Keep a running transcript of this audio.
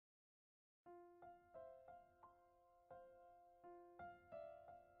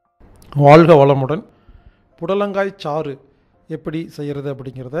வாழ்க வளமுடன். புடலங்காய் சாறு எப்படி செய்கிறது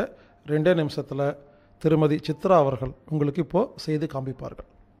அப்படிங்கிறத 2 நிமிஷத்தில் திருமதி சித்ரா அவர்கள் உங்களுக்கு இப்போது செய்து காண்பிப்பார்கள்.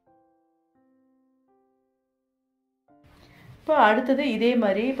 இப்போ அடுத்தது இதே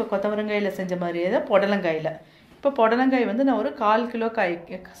மாதிரி இப்போ கொத்தவரங்காயில் செஞ்ச மாதிரியே தான் புடலங்காயில். இப்போ புடலங்காய் வந்து நான் ஒரு 1/4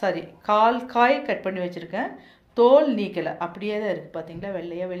 காய் கட் பண்ணி வச்சுருக்கேன். தோல் நீக்கலை, அப்படியே தான் இருக்குது. பார்த்தீங்களா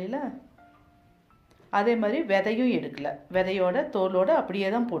வெள்ளையாக வெளியில். அதே மாதிரி விதையும் எடுக்கலை, விதையோட தோலோடு அப்படியே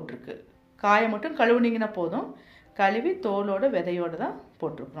தான் போட்டிருக்கு. காயை மட்டும் கழுவுனீங்கன்னா போதும். கழுவி தோலோட விதையோடு தான்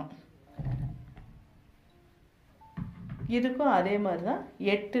போட்டிருக்கிறோம். இதுக்கும் அதே மாதிரி தான்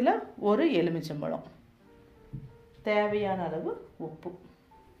 8ல் 1 எலுமிச்சம்பழம், தேவையான அளவு உப்பு.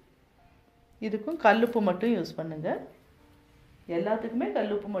 இதுக்கும் கல்லுப்பு மட்டும் யூஸ் பண்ணுங்கள். எல்லாத்துக்குமே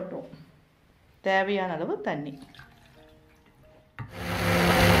கல்லுப்பு மட்டும். தேவையான அளவு தண்ணி.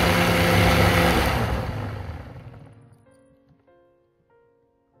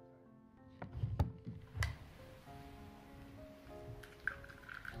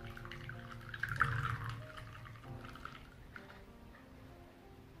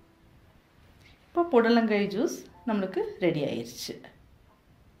 இப்போ புடலங்காய் ஜூஸ் நம்மளுக்கு ரெடி ஆயிடுச்சு.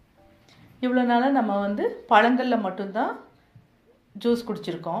 இவ்வளோ நாளாக நம்ம வந்து பழங்களில் மட்டும்தான் ஜூஸ்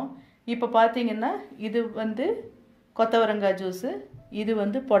குடிச்சிருக்கோம். இப்போ பார்த்தீங்கன்னா இது வந்து கொத்தவரங்காய் ஜூஸு, இது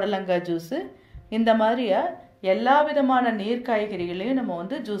வந்து புடலங்காய் ஜூஸு. இந்த மாதிரியா எல்லா விதமான நீர் காய்கறிகளையும் நம்ம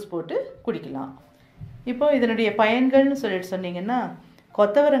வந்து ஜூஸ் போட்டு குடிக்கலாம். இப்போ இதனுடைய பயன்கள்னு சொல்லிட்டு சொன்னீங்கன்னா,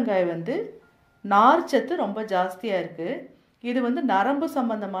 கொத்தவரங்காய் வந்து நார்ச்சத்து ரொம்ப ஜாஸ்தியாக இருக்குது. இது வந்து நரம்பு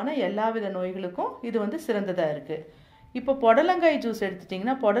சம்பந்தமான எல்லா வித நோய்களுக்கும் இது வந்து சிறந்ததாக இருக்குது. இப்போ புடலங்காய் ஜூஸ்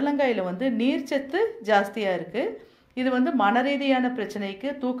எடுத்துட்டிங்கன்னா, புடலங்காயில் வந்து நீர்ச்சத்து ஜாஸ்தியாக இருக்குது. இது வந்து மன ரீதியான பிரச்சனைக்கு,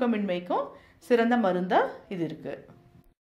 தூக்கமின்மைக்கும் சிறந்த மருந்தாக இது இருக்குது.